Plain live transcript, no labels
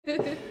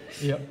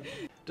Yep.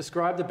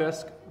 Describe the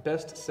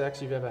best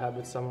sex you've ever had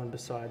with someone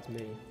besides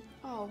me.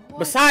 Oh, what?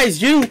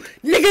 Besides you,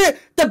 nigga,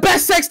 the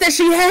best sex that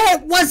she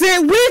had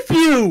wasn't with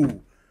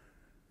you.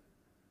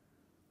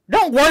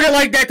 Don't word it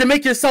like that to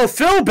make yourself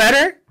feel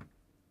better.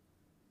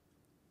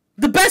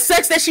 The best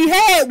sex that she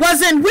had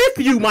wasn't with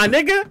you, my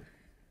nigga.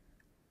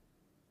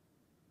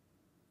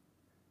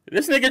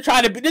 This nigga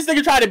tried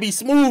to be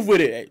smooth with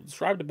it. Hey,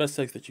 describe the best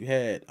sex that you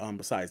had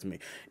besides me.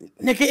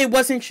 Nigga, it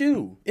wasn't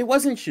you. It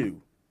wasn't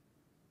you.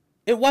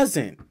 It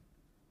wasn't.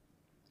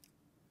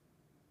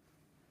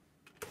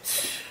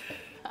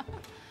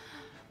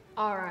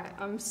 Alright,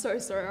 I'm so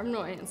sorry. I'm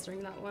not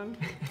answering that one.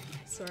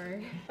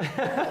 Sorry.